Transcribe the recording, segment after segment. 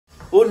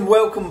Hello and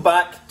welcome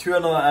back to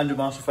another Andrew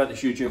Marshall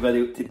Fitness YouTube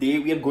video. Today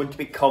we are going to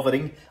be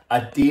covering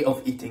a day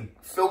of eating.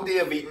 Full day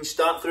of eating,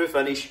 start through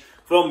finish.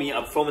 From me,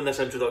 I'm filming this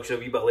introduction a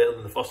wee bit later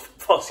than the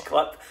first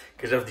clip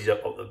because everybody's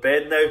up the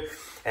bed now.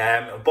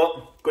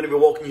 But going to be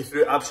walking you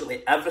through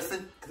absolutely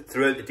everything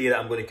throughout the day that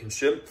I'm going to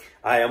consume.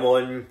 I am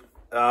on,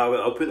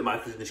 I'll put the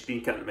macros on the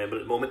screen, can't remember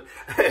at the moment.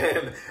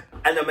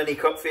 In a mini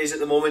cut phase at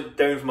the moment,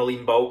 down from a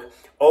lean bulk.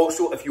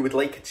 Also, if you would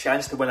like a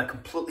chance to win a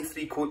completely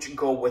free coaching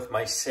call with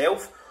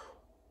myself,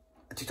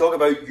 to talk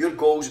about your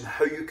goals and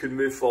how you can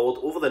move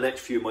forward over the next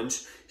few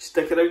months,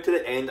 stick around to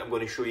the end. I'm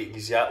going to show you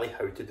exactly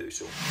how to do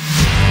so.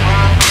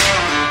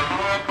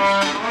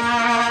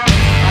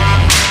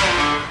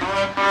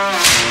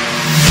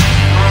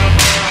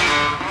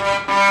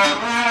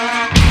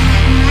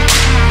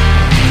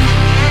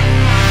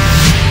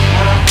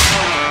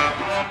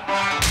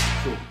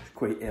 So it's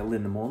quite early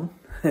in the morning.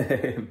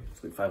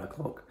 It's like 5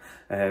 o'clock.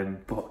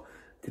 But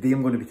today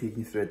I'm going to be taking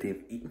you through a day of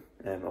eating.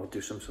 I'll do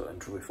some sort of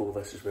intro before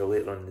this as well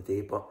later on in the day,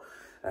 but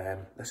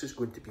this is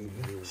going to be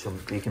some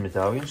bacon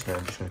medallions. Now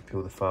I'm just going to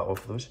peel the fat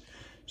off of those.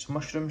 Some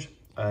mushrooms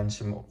and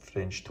some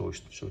French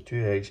toast. So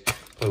 2 eggs,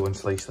 probably 1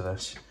 slice of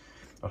this,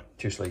 or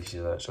 2 slices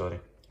of that, sorry.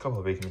 A couple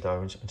of bacon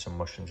medallions and some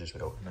mushrooms as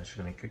well. And that's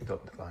going to be cooked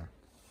up in the pan.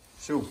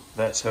 So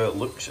that's how it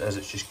looks as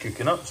it's just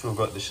cooking up. So we've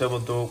got the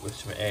sourdough with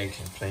some eggs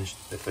and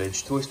the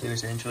French toast there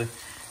essentially.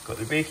 Got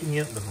the bacon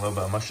here, there's a little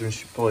bit of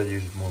mushrooms. Probably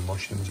use more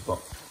mushrooms, but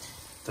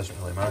it doesn't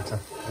really matter.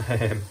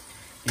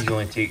 These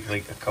only take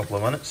like a couple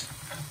of minutes,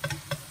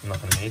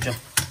 nothing major.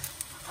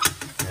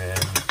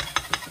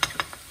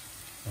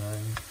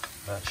 And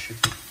that should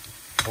be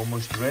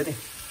almost ready.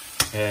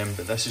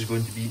 But this is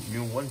going to be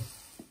meal 1.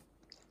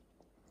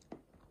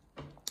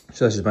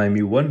 So this is my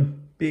meal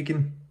 1,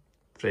 bacon,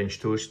 French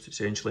toast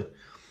essentially,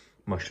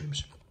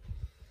 mushrooms.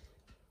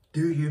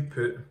 Do you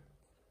put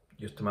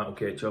your tomato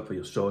ketchup or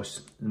your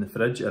sauce in the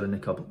fridge or in the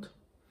cupboard?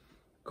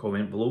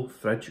 Comment below,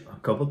 fridge or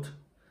cupboard,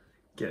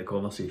 get a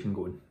conversation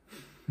going.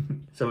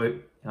 It's about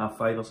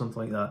 5:30 or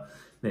something like that.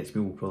 Next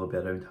meal will probably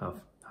be around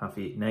half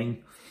 8,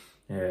 9.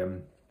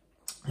 And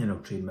I'll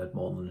train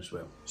mid-morning as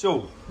well.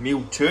 So,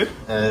 meal 2,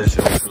 as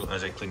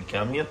I clean the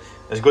camera here,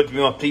 is going to be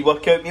my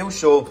pre-workout meal.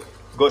 So,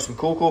 I've got some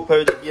cocoa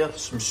powder here,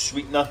 some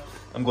sweetener.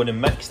 I'm going to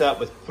mix that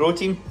with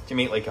protein to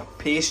make like a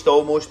paste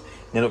almost.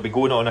 Then it'll be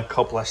going on a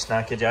couple of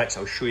Snacker Jacks.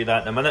 I'll show you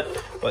that in a minute.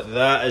 But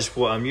that is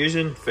what I'm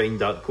using, fine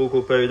dark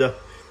cocoa powder.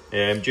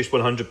 Just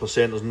 100%,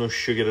 there's no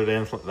sugar or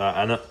anything like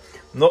that in it.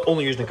 I'm not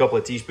only using a couple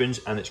of teaspoons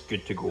and it's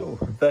good to go.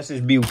 This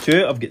is meal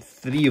 2. I've got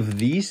 3 of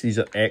these. These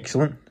are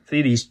excellent. 3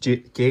 of these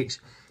cakes.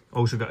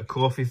 Also got a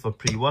coffee for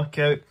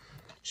pre-workout.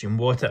 Some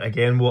water.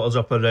 Again, water's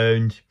up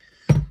around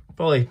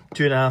probably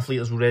 2.5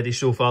 litres already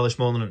so far this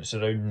morning. It's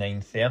around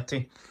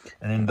 9:30.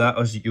 And then that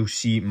is, you'll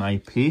see my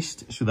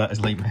paste. So that is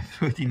like my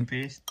protein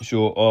paste.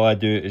 So all I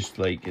do is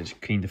like, it's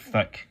kind of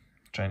thick.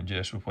 I'm trying to do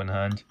this with one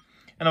hand.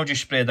 And I'll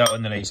just spread that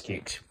on the rice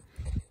cakes.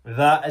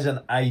 That is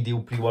an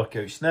ideal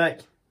pre-workout snack.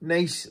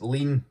 Nice,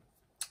 lean,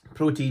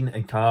 protein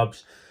and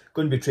carbs.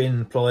 Going to be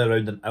training probably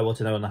around an hour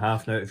to an hour and a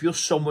half now. If you're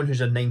someone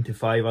who's a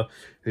 9-to-5er,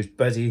 who's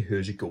busy,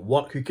 who's got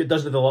work, who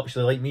doesn't have the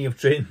luxury like me of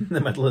training in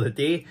the middle of the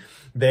day,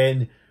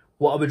 then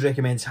what I would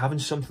recommend is having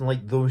something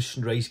like those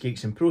rice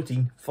cakes and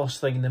protein first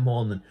thing in the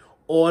morning.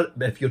 Or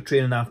if you're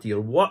training after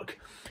your work,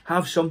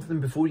 have something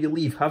before you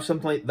leave. Have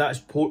something like that is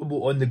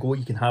portable on the go.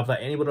 You can have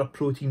that anywhere, a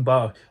protein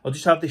bar. Or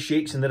just have the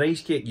shakes and the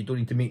rice cake. You don't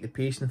need to make the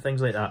paste and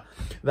things like that.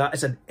 That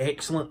is an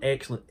excellent,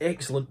 excellent,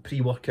 excellent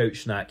pre-workout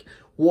snack.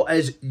 What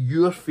is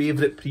your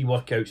favourite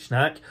pre-workout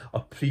snack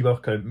or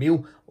pre-workout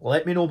meal?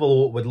 Let me know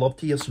below. Would love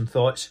to hear some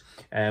thoughts.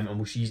 And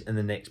we'll see you in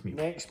the next meal.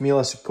 Next meal,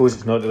 I suppose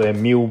it's not really a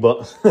meal,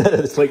 but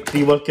it's like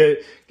pre-workout.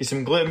 Get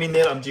some glutamine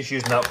there. I'm just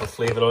using that for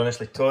flavour,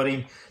 honestly.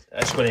 Taurine.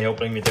 It's going to help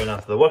bring me down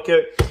after the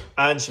workout.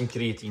 And some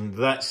creatine.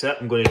 That's it.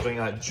 I'm going to drink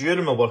that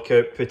during my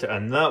workout, put it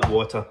in that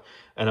water,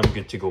 and I'm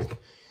good to go.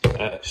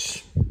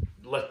 It's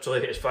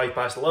literally, it's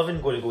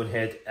 11:05. Going to go and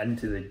head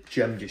into the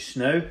gym just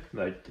now.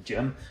 The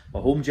gym, my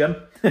home gym,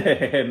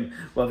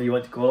 whatever you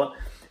want to call it.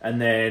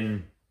 And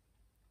then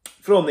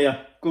from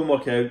there, go and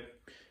work out.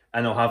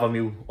 And I'll have a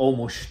meal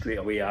almost straight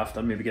away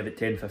after. Maybe give it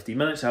 10-15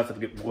 minutes after I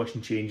get wash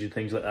and change and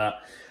things like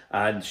that.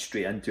 And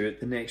straight into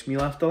it, the next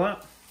meal after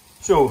that.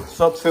 So,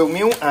 third full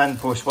meal and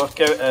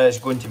post-workout is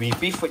going to be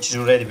beef, which has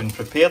already been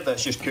prepared.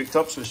 That's just cooked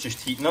up, so it's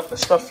just heating up. The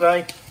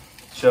stir-fry,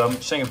 some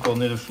Singapore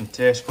noodles from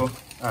Tesco,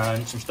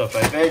 and some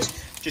stir-fry veg.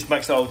 Just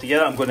mix that all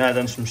together. I'm going to add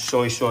in some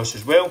soy sauce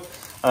as well,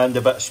 and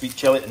a bit of sweet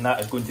chilli, and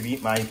that is going to be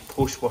my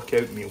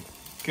post-workout meal.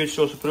 Good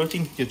source of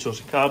protein, good source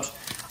of carbs.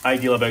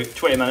 Ideal about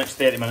 20 minutes,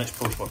 30 minutes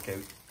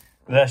post-workout.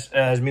 This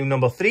is meal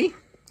number 3,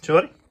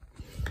 sorry.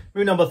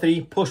 Meal number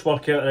 3,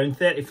 post-workout, around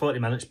 30-40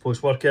 minutes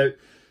post-workout.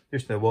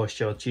 Just now wash,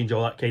 chill, change,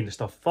 all that kind of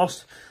stuff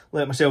first.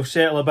 Let myself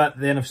settle a bit,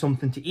 then have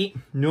something to eat.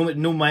 No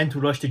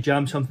mental rush to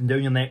jam something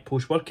down your neck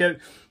post-workout.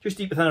 Just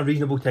eat within a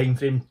reasonable time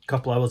frame, a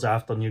couple hours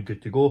after and you're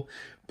good to go.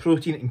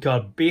 Protein and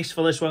carb base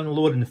for this one,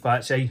 lower in the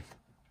fat side.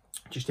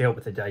 just to help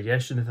with the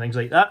digestion and things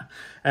like that.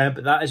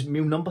 But that is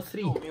meal number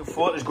 3. Meal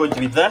 4 is going to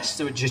be this,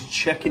 which is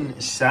chicken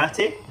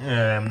satay.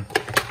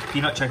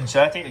 Peanut chicken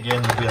satay.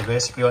 Again, there'll be a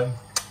recipe on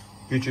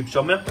YouTube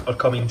somewhere, or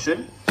coming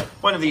soon.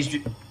 One of these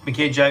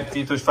McCain jack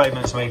potatoes, 5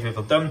 minutes in the microwave,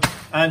 they're done,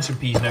 and some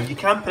peas. Now, you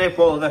can prep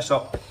all of this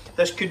up.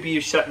 This could be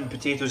your sitting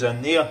potatoes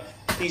in there,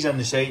 peas on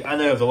the side. I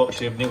now have the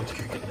luxury of being able to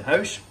cook it in the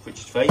house, which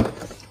is fine.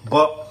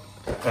 But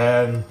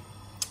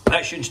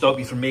that shouldn't stop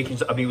you from making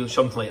a meal with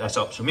something like this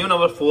up. So meal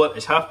number 4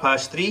 is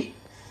 3:30,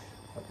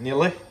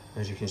 nearly,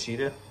 as you can see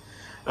there.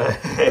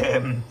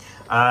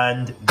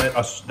 And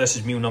this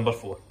is meal number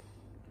 4.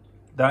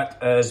 That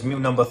is meal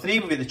number 3.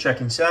 We'll get the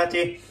chicken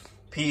satay,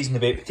 peas and the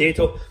baked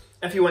potato.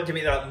 If you want to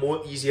make that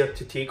more easier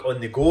to take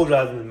on the go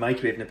rather than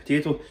microwaving the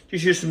potato,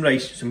 just use some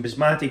rice. Some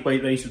basmati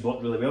white rice would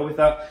work really well with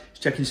that. It's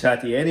chicken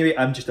satay anyway.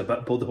 I'm just a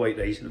bit bored of white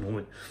rice at the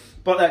moment.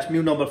 But that's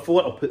meal number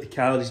 4. I'll put the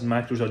calories and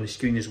macros on the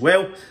screen as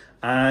well.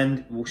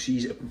 And we'll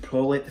see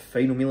probably at the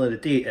final meal of the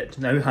day. It's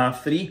now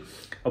 3:30.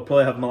 I'll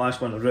probably have my last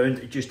one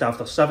around just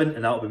after 7,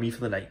 and that'll be me for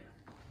the night.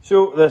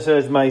 So this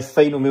is my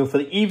final meal for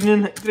the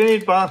evening.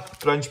 Grenade bar,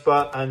 crunch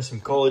bar and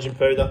some collagen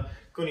powder.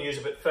 Going to use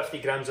about 50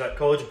 grams of that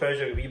collagen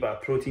powder, a wee bit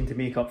of protein to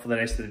make up for the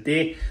rest of the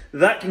day.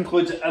 That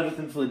concludes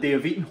everything for the day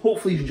of eating.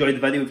 Hopefully you enjoyed the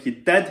video. If you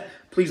did,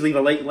 please leave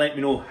a like and let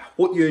me know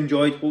what you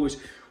enjoyed.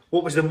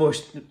 What was the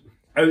most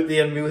out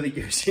there meal that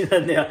you've seen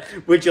in there?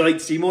 Would you like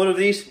to see more of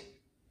these?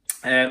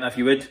 If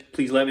you would,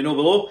 please let me know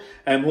below.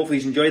 Hopefully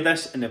you enjoyed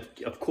this, and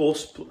of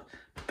course,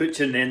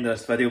 butchering the end of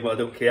this video, but I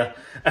don't care.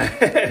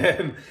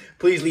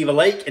 Please leave a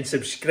like and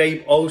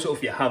subscribe also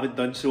if you haven't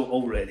done so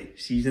already.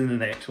 See you in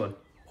the next one.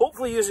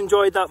 Hopefully you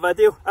enjoyed that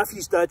video. If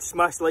you did,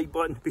 smash the like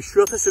button. Be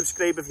sure to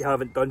subscribe if you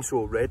haven't done so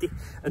already.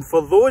 And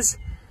for those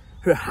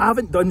who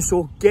haven't done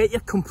so, get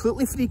your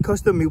completely free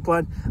custom meal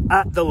plan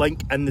at the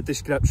link in the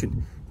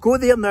description. Go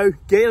there now,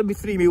 get your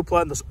free meal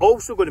plan. There's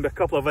also going to be a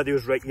couple of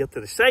videos right here to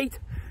the side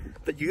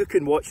that you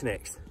can watch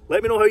next.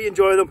 Let me know how you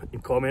enjoy them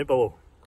and comment below.